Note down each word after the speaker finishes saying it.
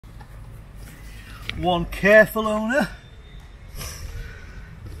one careful owner.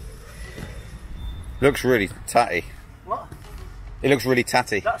 Looks really tatty. What? It looks really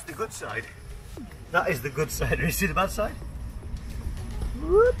tatty. That's the good side. That is the good side. Do you see the bad side?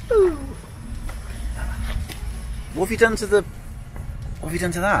 Whoop-oo. What have you done to the... What have you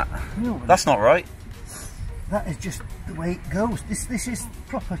done to that? No, that's not right. That is just the way it goes. This is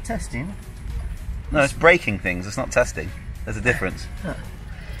proper testing. No, it's breaking things. It's not testing. There's a difference.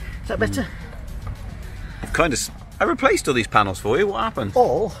 Is that better? Kind of. I replaced all these panels for you. What happened?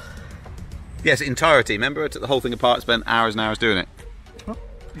 All? Yes, entirety. Remember, I took the whole thing apart. Spent hours and hours doing it. Huh?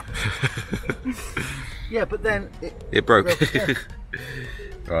 Yeah, but then it broke. Yeah.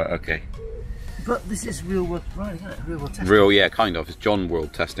 Right. Okay. But this is real world, right? Isn't it? Real world testing. Real, yeah, kind of. It's John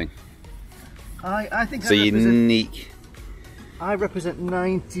world testing. I think it's unique. I represent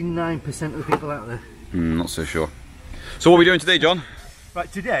 99% of the people out there. Not so sure. So what are we doing today, John?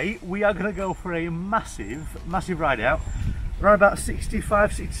 Right, today we are going to go for a massive ride out. Around about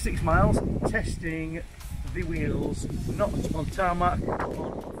 65, 66 miles, testing the wheels, not on tarmac, but on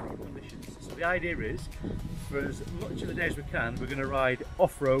off-road conditions. So the idea is, for as much of the day as we can, we're going to ride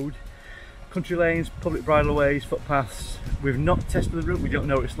off-road, country lanes, public bridleways, footpaths. We've not tested the route, we don't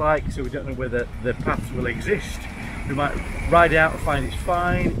know what it's like, so we don't know whether the paths will exist. We might ride out and find it's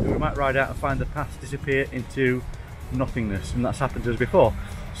fine, we might ride out and find the paths disappear into nothingness, and that's happened to us before.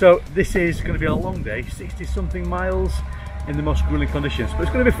 So this is going to be a long day, 60 something miles in the most grueling conditions, but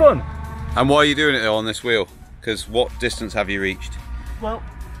it's going to be fun. And why are you doing it on this wheel? Because what distance have you reached? Well,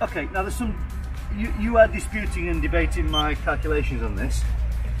 okay, now there's some, you are disputing and debating my calculations on this,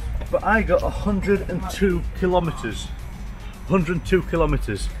 but I got 102 kilometres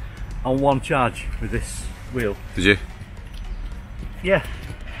on one charge with this wheel. Did you? Yeah,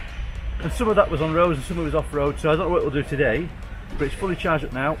 and some of that was on roads and some of it was off road, so I don't know what we'll do today, but it's fully charged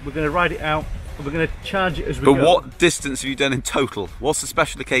up now. We're going to ride it out and we're going to charge it as we go. But what distance have you done in total? What's the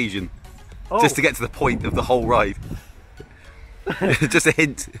special occasion? Oh. Just to get to the point of the whole ride. Just a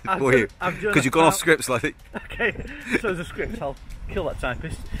hint for you, because you've gone off script slightly. Okay, so there's a script, I'll kill that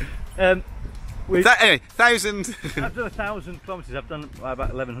typist. Anyway, 1,000. I've done 1,000 kilometres, I've done about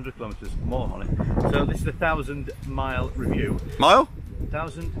 1,100 kilometres more on it. So this is the 1,000 mile review. Mile?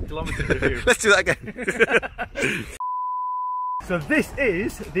 1,000 kilometre review. Let's do that again. So this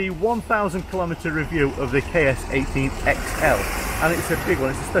is the 1,000 kilometre review of the KS18XL, and it's a big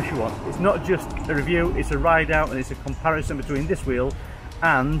one, it's a special one. It's not just a review, it's a ride out, and it's a comparison between this wheel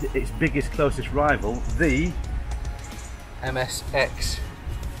and its biggest, closest rival, the MSX.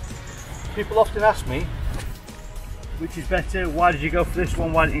 People often ask me, which is better, why did you go for this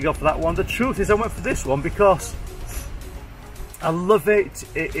one, why didn't you go for that one? The truth is I went for this one because I love it,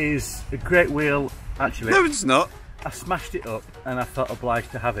 it is a great wheel, actually. No, it's not. I smashed it up and I felt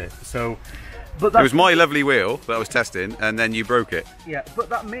obliged to have it. So, but it was my lovely wheel that I was testing, and then you broke it. Yeah, but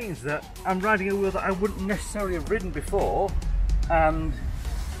that means that I'm riding a wheel that I wouldn't necessarily have ridden before, and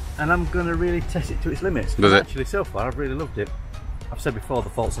I'm going to really test it to its limits. Does it? Actually, so far I've really loved it. I've said before the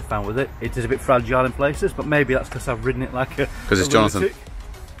faults I found with it. It is a bit fragile in places, but maybe that's because I've ridden it like a because it's Jonathan. lunatic.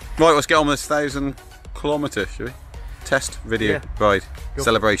 Right, let's get on this 1,000 kilometre, shall we? Test video ride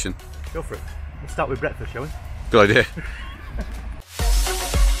celebration. Go for it. We'll start with breakfast, shall we? Good idea.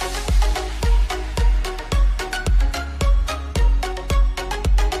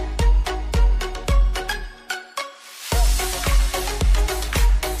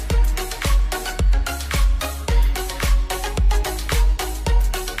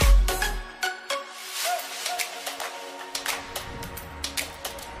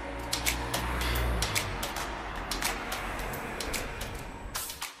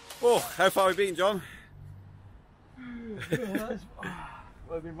 Oh, how far have we been, John?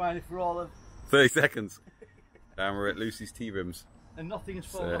 We've been riding for all of 30 seconds. And we're at Lucy's tea rooms. And nothing has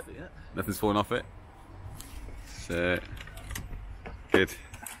fallen off it yet. Nothing's fallen off it. So good.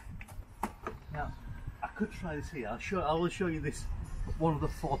 Now, I could try this here. I will show you this. One of the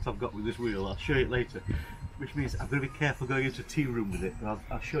thoughts I've got with this wheel. I'll show you it later. Which means I'm going to be careful going into a tea room with it. But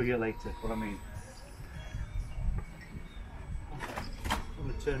I'll show you later what I mean. I'm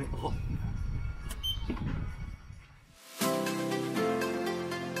going to turn it off.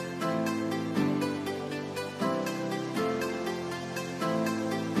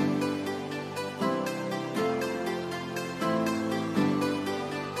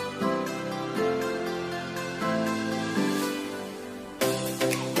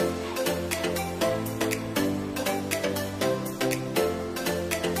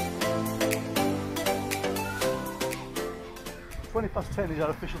 Past 10 is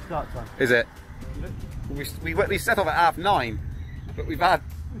our official start time. Is it? We set off at 9:30, but we've had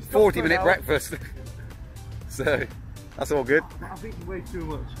 40-minute breakfast. So that's all good. I've eaten way too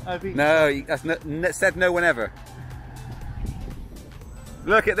much. No, that's said no one ever.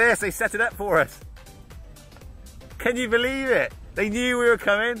 Look at this, they set it up for us. Can you believe it? They knew we were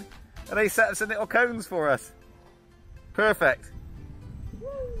coming and they set up some little cones for us. Perfect.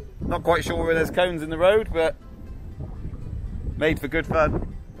 Not quite sure where there's cones in the road, but made for good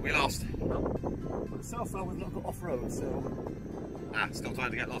fun. We lost. But so far we've not got off-road, so... Ah, still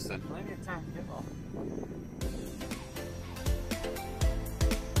time to get lost then. Plenty of time to get off.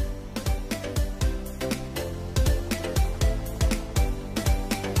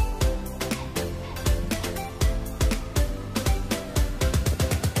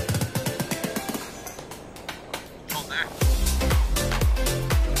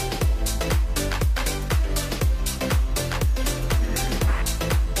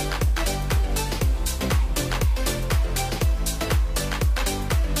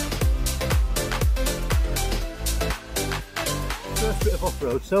 Bit of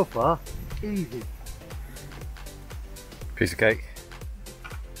off-road so far, easy. Piece of cake.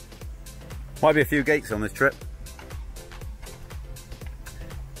 Might be a few gates on this trip.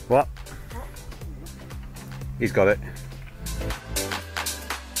 What? He's got it.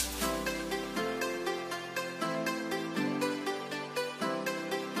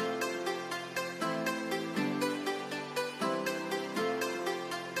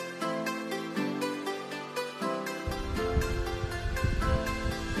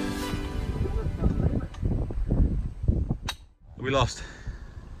 We lost.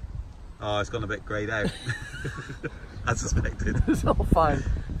 Oh, it's gone a bit greyed out. As suspected. It's all fine.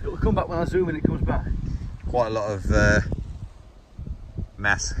 It'll come back when I zoom in, it comes back. Quite a lot of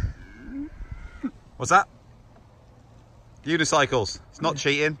mess. What's that? Unicycles. It's not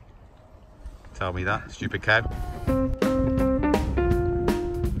cheating. Tell me that, stupid cow.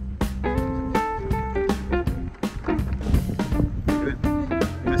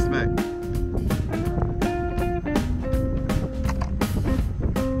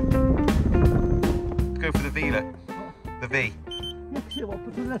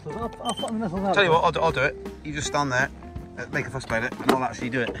 Tell you what, I'll do it. You just stand there, make a fuss about it, and I'll actually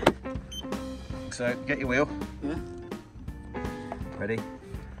do it. So, get your wheel. Yeah. Ready?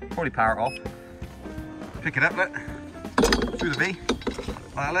 Probably power it off. Pick it up, look. Through the V.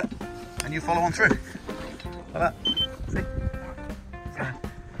 Like that, look. And you follow on through. Like that. See?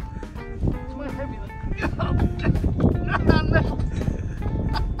 It's more heavy than...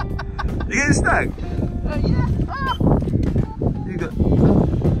 You getting stuck? Yeah. Ah. You got...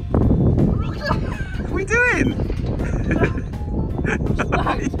 What are we doing?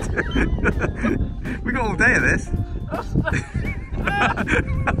 We got all day of this.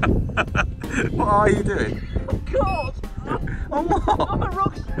 What are you doing? Oh God! On what? I'm a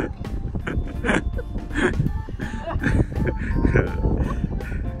rock.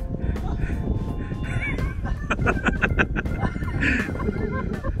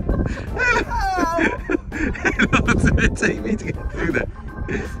 How long did it take me to get through there?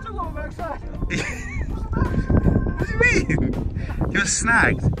 Still on the backside. What do you mean? You're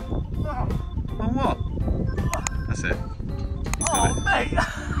snagged. On what? That's it. Oh, mate!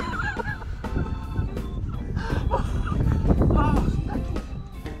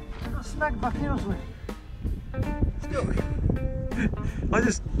 I got snagged back here or something. Stuck.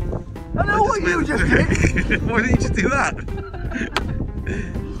 I know what you just did! Why didn't you just do that?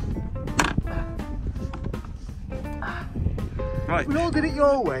 Right. We all did it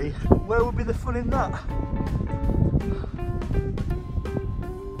your way. Where would be the fun in that?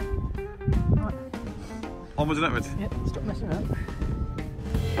 Right. Onwards and upwards. Yeah, stop messing around.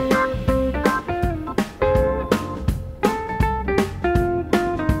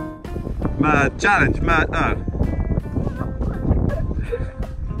 Mad challenge, mad. Oh.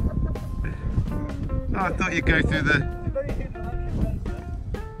 Oh, I thought you'd go through the.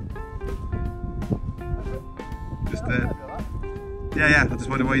 Just there. Yeah, I just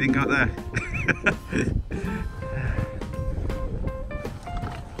wondered why you didn't go up there.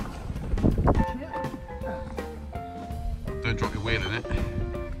 Don't drop your wheel in it.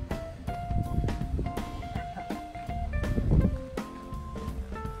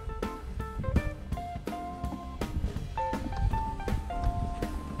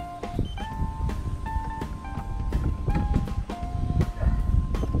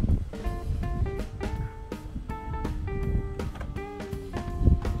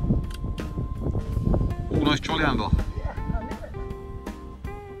 Oh, nice trolley handle.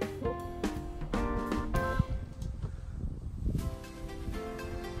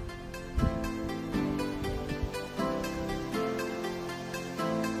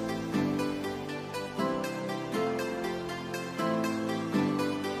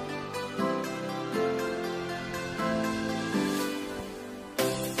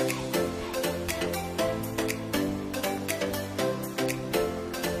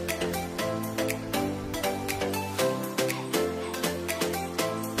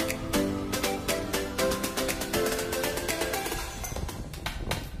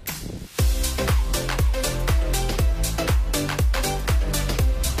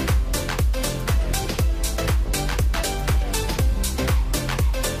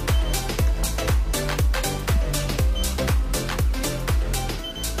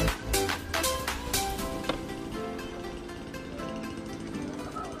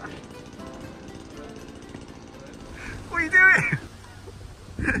 What are you doing?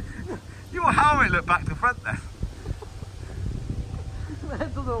 Your helmet looked back to front there. My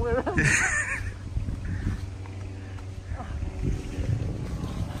head's all the way around.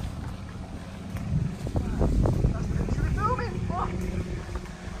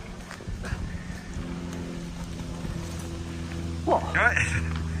 What? Right.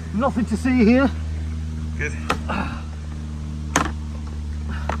 Nothing to see here. Good.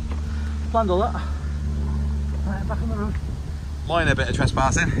 Planned all that. Right, back on the road. Minor bit of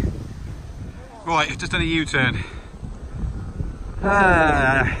trespassing. Right, we've just done a U-turn.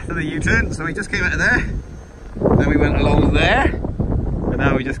 Done a U-turn, so we just came out of there, then we went along there, and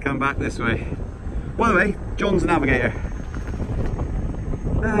now we just come back this way. By the way, Jon's the navigator.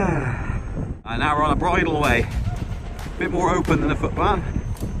 And now we're on a bridle way. A bit more open than a footpath.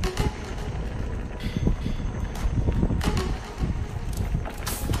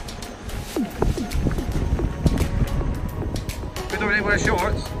 We don't really wear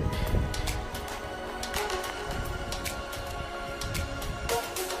shorts.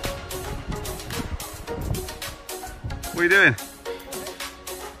 What are you doing?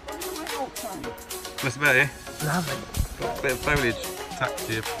 What's about you? Lovely. A bit of foliage attached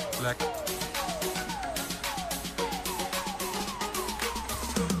to your leg.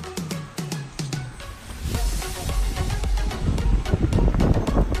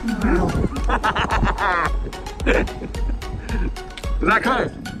 Was that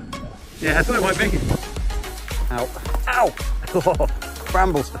close? Yeah, I thought it might be. Ow. Ow!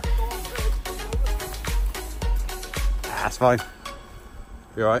 Brambles. That's fine.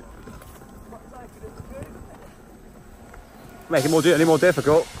 You alright? Make it any more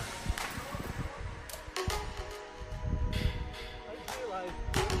difficult. I just realised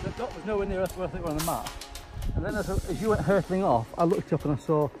the dot was nowhere near us where I think we're on the map. And then as you went hurtling off, I looked up and I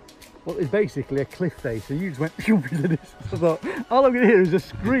saw what is basically a cliff face, and you just went into the distance. I thought, all I'm going to hear is a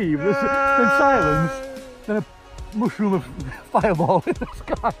scream, then silence, then a mushroom of fireball in the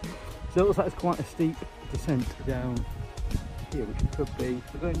sky. So it looks like it's quite a steep descent down here, which it could be.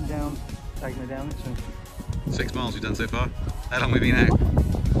 We're going down, diagonally down it, so 6 miles we've done so far. How long have we been out?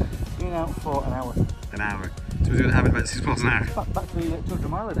 been out for an hour. An hour. So we're doing about 6 miles an hour. Back to 200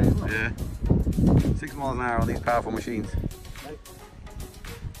 mile a day, isn't it? Yeah. 6 miles an hour on these powerful machines.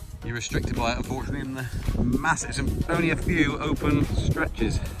 You're restricted by it, unfortunately, in the massive, only a few open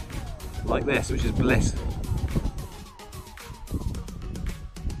stretches like this, which is bliss.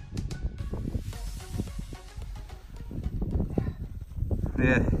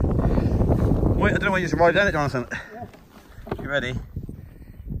 Yeah. Wait, I don't know why you just ride down it, Jonathan. Yeah. You ready?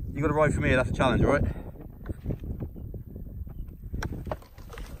 You got to ride for me, that's a challenge, alright?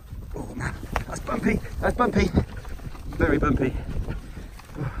 Oh man, that's bumpy, that's bumpy. Very bumpy.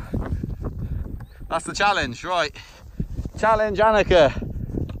 That's the challenge, right? Challenge Annika.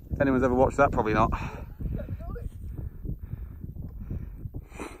 If anyone's ever watched that, probably not.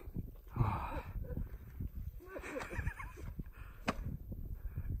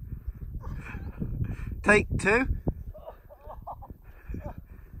 Take 2.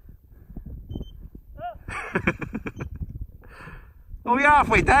 Oh, you're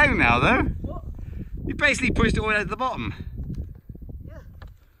halfway down now, though. What? You basically pushed it all the way down to the bottom. Yeah.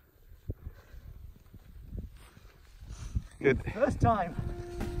 Good. First time.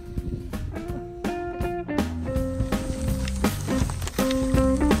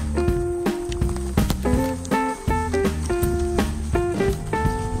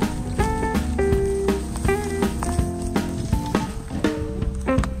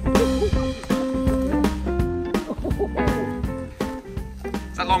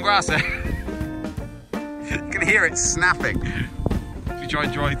 Long grass there. You can hear it snapping if you try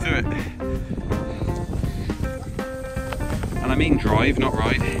and drive through it. And I mean drive, not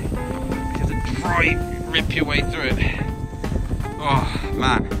ride. You have to drive, rip your way through it. Oh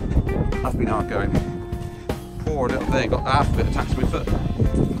man, that's been hard going. Poor little thing, got half of it attached to my foot.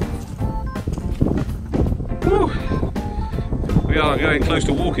 Woo. We are going close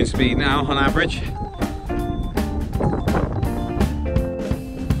to walking speed now on average.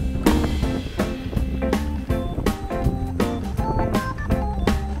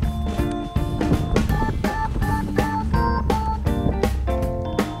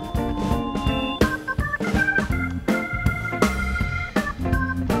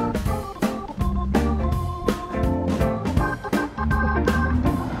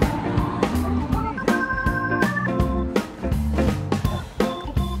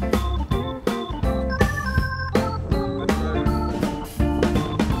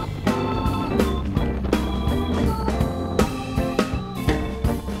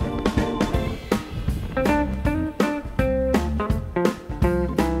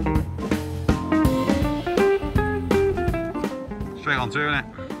 gone through, isn't it?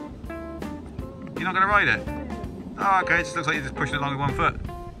 You're not going to ride it? Oh, okay, it just looks like you're just pushing it along with 1 foot.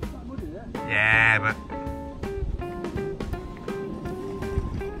 Yeah, but...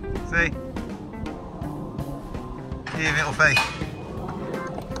 See? Here, little face.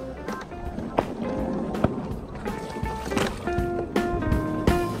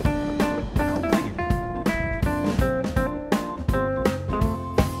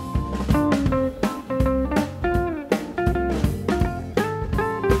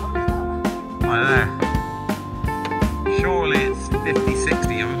 Surely it's 50,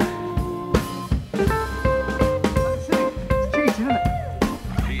 60 of them. It's cheating, isn't it?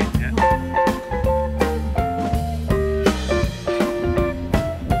 Cheating, yeah.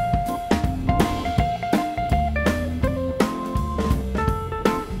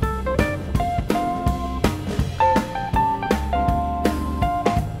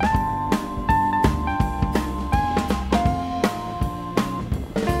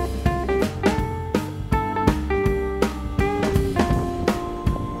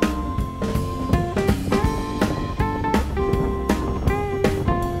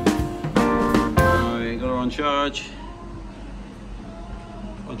 Charge.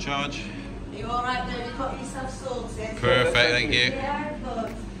 On charge. Are you alright there? You've got yourself sorted. Perfect, thank you. Yeah,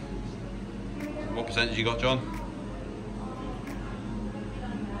 good. What percentage you got, John?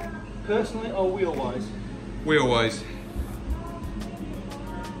 Personally or wheel-wise? Wheel-wise.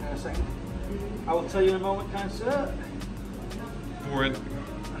 A second. I will tell you in a moment, kind sir. Boring.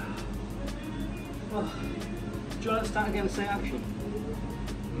 Well, do you want to start again and say action?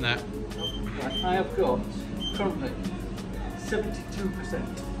 No. Right, I have got currently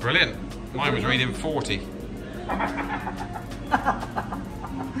 72%. Brilliant. Mine was reading 40. But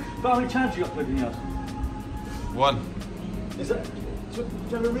how many times you got put in yours? 1. Is that, do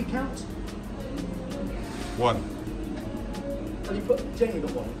you have a recount? 1. And you put, Jenny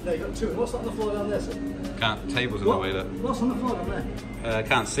got 1. No, you got 2. What's on the floor down there, sir? Can't. Tables in the way, look. What's on the floor down there?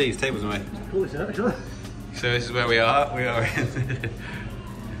 Can't see. His tables in the way. Cool, sir, actually. So this is where we are. We are in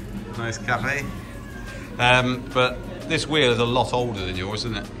nice cafe. But this wheel is a lot older than yours,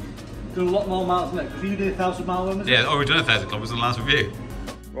 isn't it? Done a lot more miles than it, because you did 1,000 mile runners. Yeah, oh, we've done 1,000 kilometres in the last review.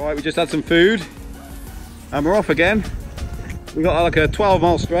 Right, we just had some food and we're off again. We've got like a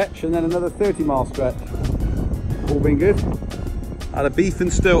 12-mile stretch and then another 30-mile stretch. All been good. Had a beef and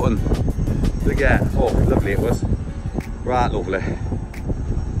Stilton to get. Oh, lovely it was. Right, lovely.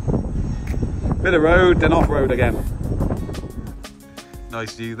 Bit of road, then off-road again.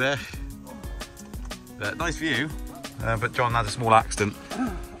 Nice view there. Nice view, but John had a small accident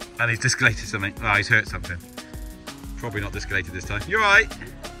and he's discalated something. Oh, he's hurt something. Probably not discalated this time. You're right.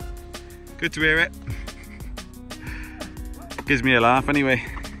 Good to hear it. Gives me a laugh anyway.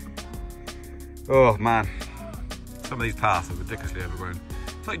 Oh man, some of these paths are ridiculously overgrown.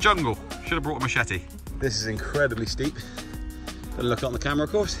 It's like jungle. Should have brought a machete. This is incredibly steep. Gotta look on the camera,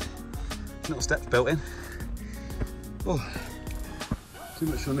 of course. Little steps built in. Oh, too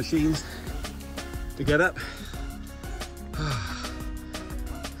much for the machines to get up.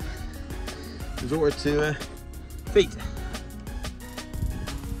 Resorted to feet.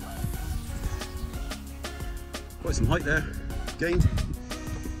 Quite some height there gained.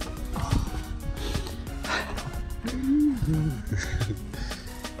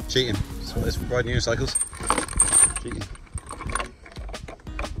 Cheating. That's what it is for riding unicycles. Cheating.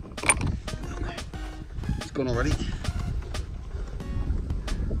 It's gone already.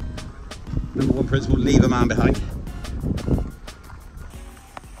 Number 1 principle, leave a man behind.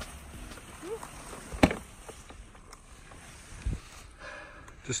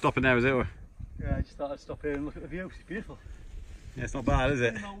 Just stopping there, is it? Or? Yeah, I just thought I'd stop here and look at the view. It's beautiful. Yeah, it's not bad, is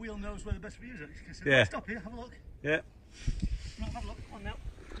it? My wheel knows where the best views are. Yeah. Stop here, have a look. Yeah. Right, have a look. Come on now.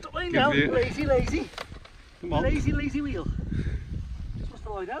 Stop laying Good down. view. Lazy, lazy. Come on. Lazy, lazy wheel. Just supposed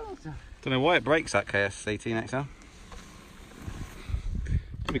to lie down. Don't know why it breaks that KS18XL.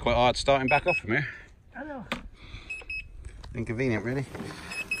 It'll be quite hard starting back off from here. I know. Inconvenient, really.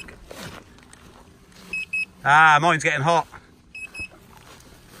 Ah, mine's getting hot.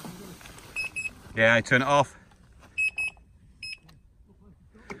 Yeah, I turn it off.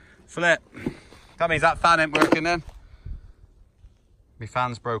 Flip. That means that fan ain't working then. My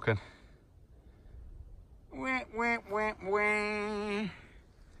fan's broken. Wah, wah, wah, wah.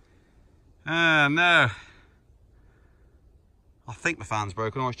 Ah, no. I think the fan's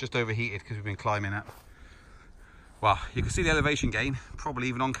broken, or it's just overheated because we've been climbing up. Well, you can see the elevation gain, probably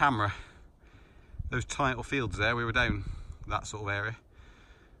even on camera. Those tight little fields there, we were down that sort of area.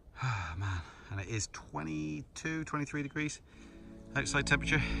 Ah, man, and it is 22, 23 degrees outside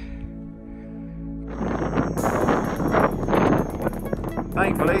temperature.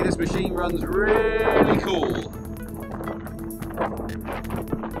 Thankfully, this machine runs really cool. It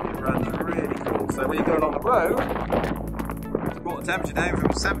runs really cool. So when you go along the road, it's brought the temperature down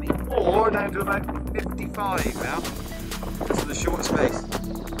from 74 down to about 55 now. Because of the short space.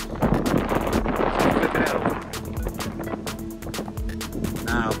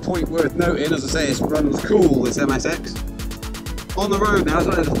 Now, point worth noting, as I say, it runs cool, this MSX. On the road now, it's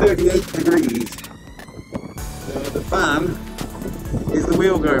like 38 degrees. So the fan is the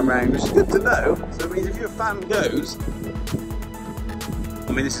wheel going round, which is good to know. So it means if your fan goes,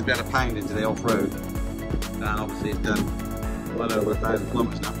 I mean, this has been a pound into the off-road, and obviously it's done well over 1,000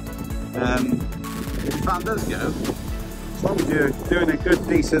 kilometres now. If the fan does go, as long as you're doing a good,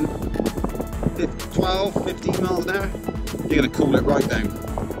 decent 12, 15 miles an hour, you're going to cool it right down,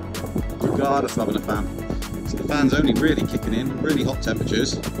 regardless of having a fan. So the fan's only really kicking in really hot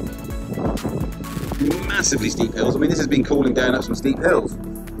temperatures, massively steep hills. I mean, this has been cooling down up some steep hills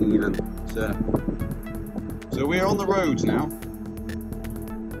even. So we're on the roads now,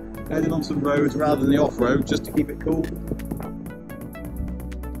 heading on some roads rather than the off-road, just to keep it cool.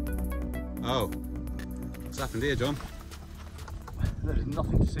 Oh, what's happened here, John? There's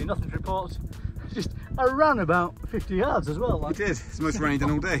nothing to see, nothing to report. Just, I ran about 50 yards as well. Like. You did. It's the most running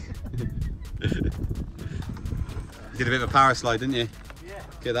done all day. You did a bit of a power slide, didn't you? Yeah.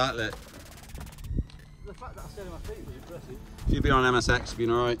 Get that lit. The fact that I stayed on my feet was impressive. If you'd been on MSX, you'd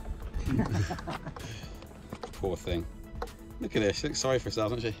been alright. Poor thing. Look at this. She looks sorry for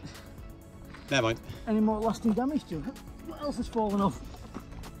herself, doesn't she? Never mind. Any more lasting damage to it? What else has fallen off?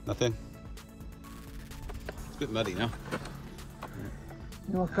 Nothing. It's a bit muddy now.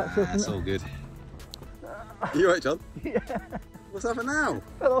 You know, That's all good. You alright, John? Yeah. What's happened now?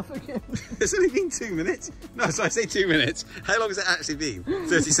 Fell off again. It's only been 2 minutes. No, so I say 2 minutes. How long has it actually been?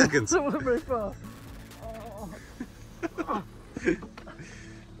 30 seconds. That wasn't very far. Oh.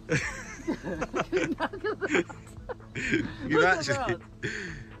 You've actually...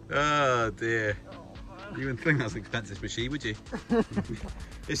 Oh dear. You wouldn't think that's an expensive machine, would you?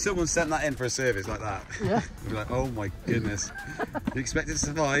 If someone sent that in for a service like that, yeah, you'd be like, oh my goodness. You expect it to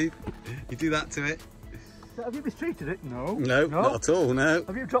survive? You do that to it? So have you mistreated it? No. No, not at all, no.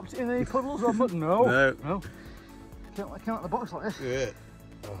 Have you dropped it in any puddles or mud? No. No. No. Can't out of the box like this. Yeah.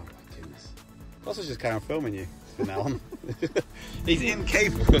 Oh my goodness. Also just carry on filming you from now on. He's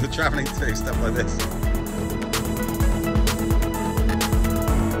incapable of travelling through stuff like this.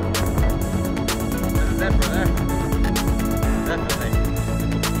 There's a zebra there. Definitely.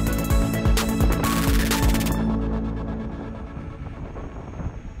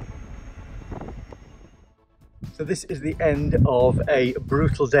 So this is the end of a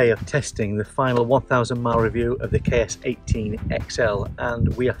brutal day of testing, the final 1,000 mile review of the KS18XL,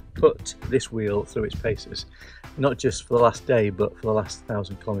 and we have put this wheel through its paces, not just for the last day but for the last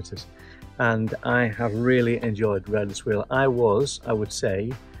 1,000 kilometres, and I have really enjoyed riding this wheel. I was, I would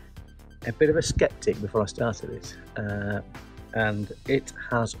say, a bit of a skeptic before I started it, and it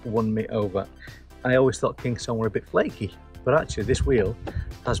has won me over. I always thought KingSong were a bit flaky, but actually this wheel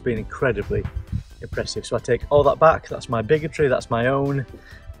has been incredibly impressive. So I take all that back. That's my bigotry, that's my own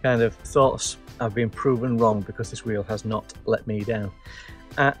kind of thoughts. I've been proven wrong because this wheel has not let me down.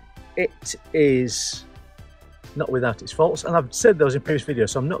 It is not without its faults, and I've said those in previous videos,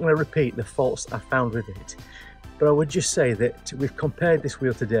 so I'm not going to repeat the faults I found with it. But I would just say that we've compared this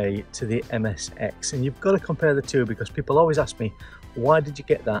wheel today to the MSX, and you've got to compare the two because people always ask me, why did you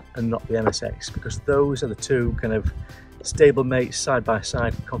get that and not the MSX? Because those are the two kind of stable mates side by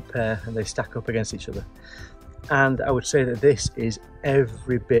side, compare, and they stack up against each other. And I would say that this is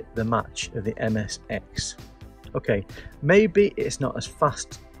every bit the match of the MSX. Okay, maybe it's not as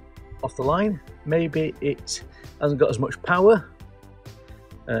fast off the line, maybe it hasn't got as much power,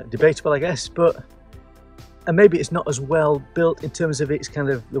 debatable I guess, and maybe it's not as well built in terms of its kind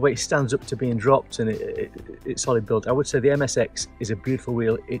of the way it stands up to being dropped and it's solid built. I would say the MSX is a beautiful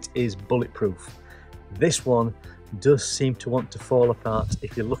wheel, it is bulletproof. This one does seem to want to fall apart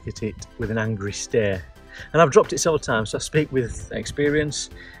if you look at it with an angry stare. And I've dropped it several times, so I speak with experience,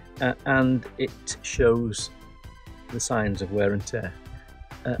 and it shows the signs of wear and tear.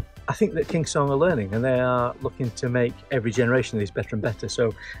 I think that KingSong are learning, and they are looking to make every generation of these better and better.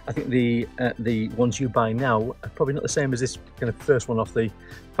 So I think the ones you buy now are probably not the same as this kind of first one off the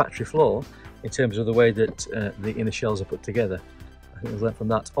factory floor in terms of the way that the inner shells are put together. I think we've learned from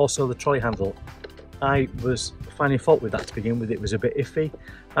that. Also the trolley handle, I was finding fault with that to begin with. It was a bit iffy.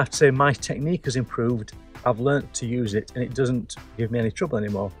 I have to say my technique has improved. I've learnt to use it and it doesn't give me any trouble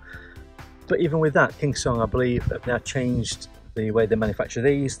anymore. But even with that, KingSong, I believe, have now changed the way they manufacture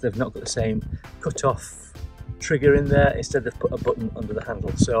these. They've not got the same cut-off trigger in there. Instead they've put a button under the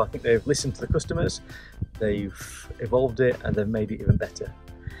handle. So I think they've listened to the customers, they've evolved it, and they've made it even better.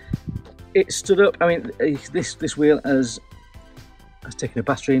 It stood up. I mean, this wheel has taken a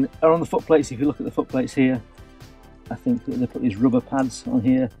battering. On the foot plates, if you look at the foot plates here, I think that they put these rubber pads on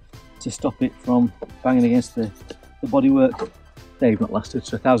here to stop it from banging against the bodywork. They've not lasted,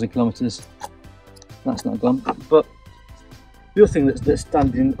 so 1,000 kilometres, that's not gone. But the other thing that's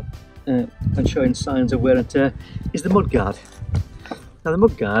standing and showing signs of wear and tear is the mudguard. Now the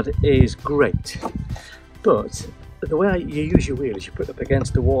mudguard is great, but the way you use your wheel is you put it up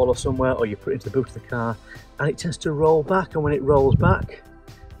against the wall or somewhere, or you put it into the boot of the car, and it tends to roll back, and when it rolls back,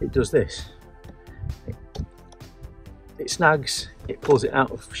 it does this. It snags, it pulls it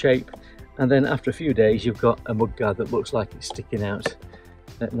out of shape, and then after a few days you've got a mudguard that looks like it's sticking out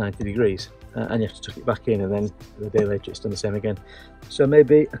at 90 degrees, and you have to tuck it back in, and then a day later it's done the same again. So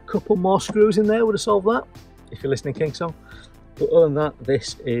maybe a couple more screws in there would have solved that, if you're listening, KingSong. But other than that,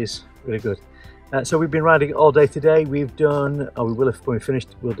 this is really good. So we've been riding all day today. We've done, or we will have when we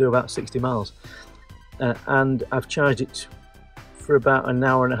finished, we'll do about 60 miles. And I've charged it for about an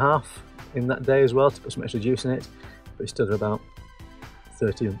hour and a half in that day as well, to put some extra juice in it. But it's still got about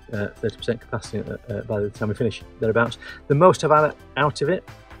 30% capacity by the time we finish, thereabouts. The most I've had out of it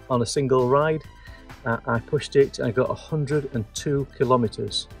on a single ride, I pushed it and I got 102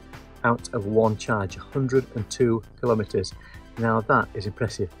 kilometres out of one charge. 102 kilometres. Now that is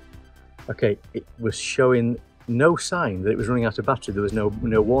impressive. Okay, it was showing no sign that it was running out of battery. There was no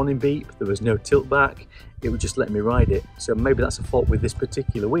warning beep, there was no tilt back. It would just let me ride it. So maybe that's a fault with this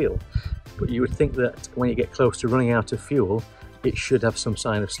particular wheel. But you would think that when you get close to running out of fuel, it should have some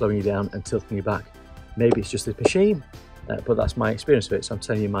sign of slowing you down and tilting you back. Maybe it's just the machine, but that's my experience of it, so I'm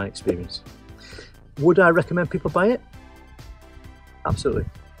telling you my experience. Would I recommend people buy it? Absolutely.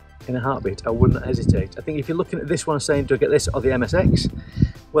 In a heartbeat, I wouldn't hesitate. I think if you're looking at this one saying, do I get this or the MSX?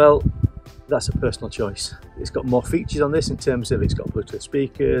 Well, that's a personal choice. It's got more features on this in terms of it's got Bluetooth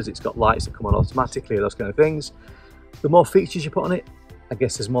speakers, it's got lights that come on automatically, those kind of things. The more features you put on it, I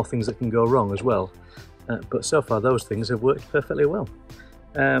guess there's more things that can go wrong as well. But so far those things have worked perfectly well.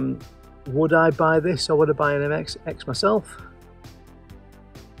 Would I buy this or would I buy an MSX myself?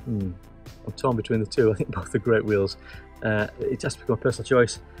 I'm torn between the two. I think both are great wheels. It has to become a personal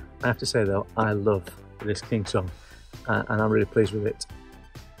choice. I have to say though, I love this KingSong and I'm really pleased with it,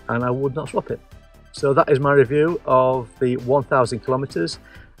 and I would not swap it. So that is my review of the 1,000 kilometres.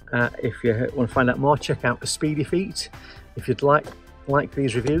 If you want to find out more, check out Speedy Feet. If you'd like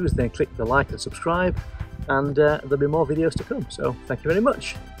these reviews, then click the like and subscribe, and there'll be more videos to come. So thank you very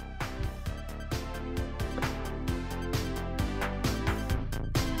much.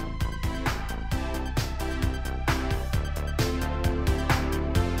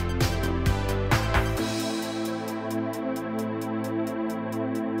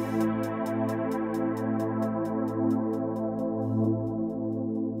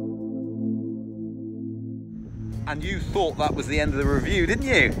 And you thought that was the end of the review, didn't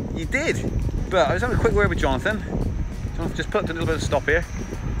you? You did. But I was having a quick word with Jonathan. Jonathan just put a little bit of stop here,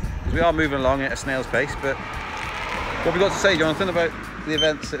 because we are moving along at a snail's pace. But what have we got to say, Jonathan, about the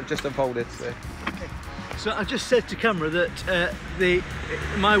events that have just unfolded? So I just said to camera that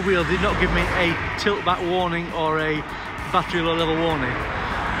my wheel did not give me a tilt back warning or a battery low level warning,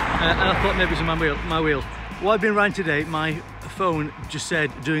 and I thought maybe it was my wheel. While I've been riding today, my phone just said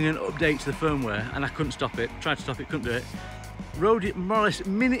doing an update to the firmware, and I couldn't stop it. Tried to stop it, couldn't do it. Rode it more or less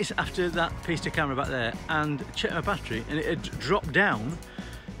minutes after that piece to camera back there, and checked my battery, and it had dropped down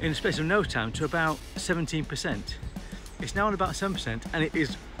in the space of no time to about 17%. It's now on about 7%, and it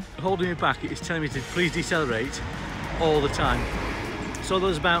is holding me back. It is telling me to please decelerate all the time. So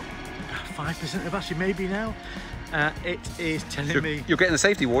there's about 5% of the battery maybe now. It is telling me... You're getting the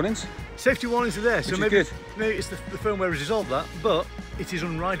safety warnings? Safety warnings are there, which so maybe it's the firmware has resolved that, but it is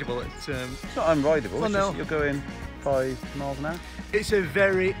unrideable. It's not unrideable, well, it's no. just you're going 5 miles an hour. It's a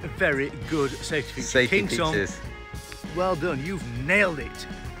very, very good safety feature. Safety KingSong, features. well done, you've nailed it.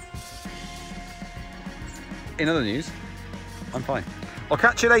 In other news, I'm fine. I'll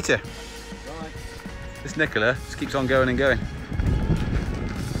catch you later. Bye. This Nicola just keeps on going and going.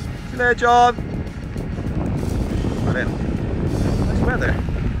 See you later, John. Right in. Nice weather.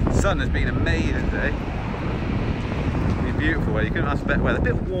 The sun has been amazing today. It's been beautiful weather. You couldn't ask for better weather. A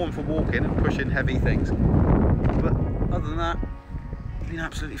bit warm for walking and pushing heavy things. But other than that, it's been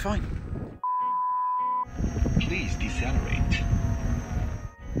absolutely fine. Please decelerate.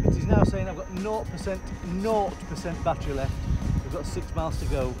 It is now saying I've got 0% battery left. We've got 6 miles to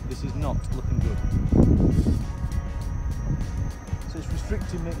go. This is not looking good. So it's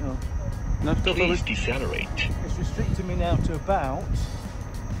restricting me. No, still filming. Please decelerate. It's restricting me now to about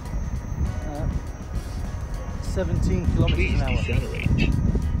 17 kilometres Please an hour. decelerate. 10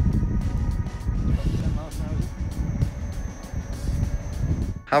 miles an hour.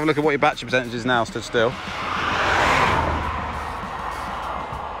 Have a look at what your battery percentage is now, stood still.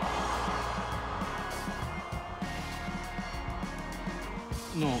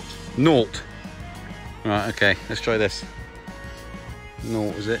 Naught. Naught. Right, okay, let's try this.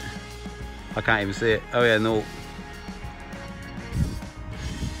 Naught, is it? I can't even see it. Oh yeah, naught.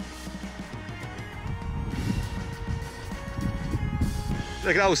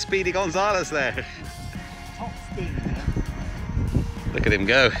 Look at old Speedy Gonzales there. Top speed. Look at him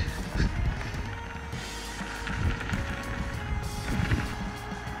go.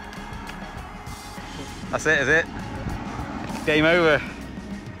 That's it, is it? Game over.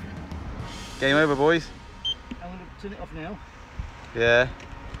 Game over, boys. I'm going to turn it off now Yeah.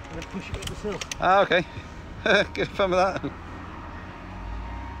 and then push it up the hill. Ah, okay. Good fun with that.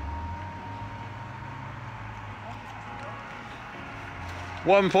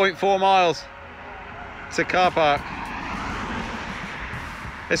 .4 miles to car park.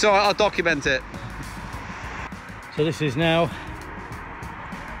 It's alright, I'll document it. So this is now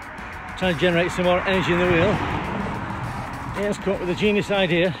trying to generate some more energy in the wheel. Ian's come up with a genius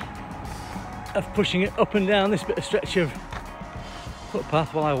idea of pushing it up and down this bit of stretch of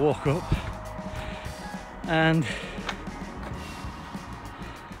footpath while I walk up, and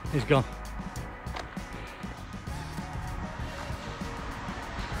he's gone.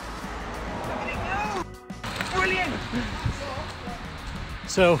 Brilliant!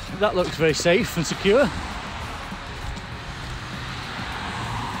 So that looks very safe and secure.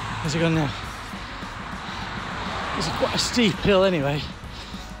 Where's it gone now? This is quite a steep hill anyway.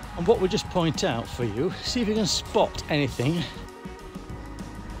 And what we'll just point out for you, see if you can spot anything.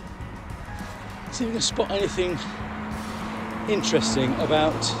 See if you can spot anything interesting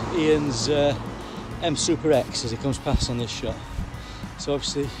about Ian's M Super X as he comes past on this shot. So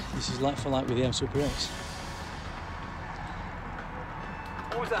obviously this is like for like with the M Super X.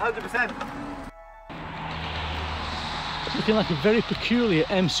 Almost at 100%. Looking like a very peculiar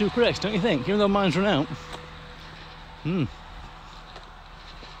M Super X, don't you think? Even though mine's run out.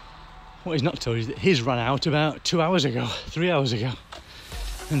 What he's not told you is that his ran out about 2 hours ago, 3 hours ago.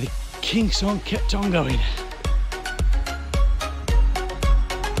 And the KingSong kept on going.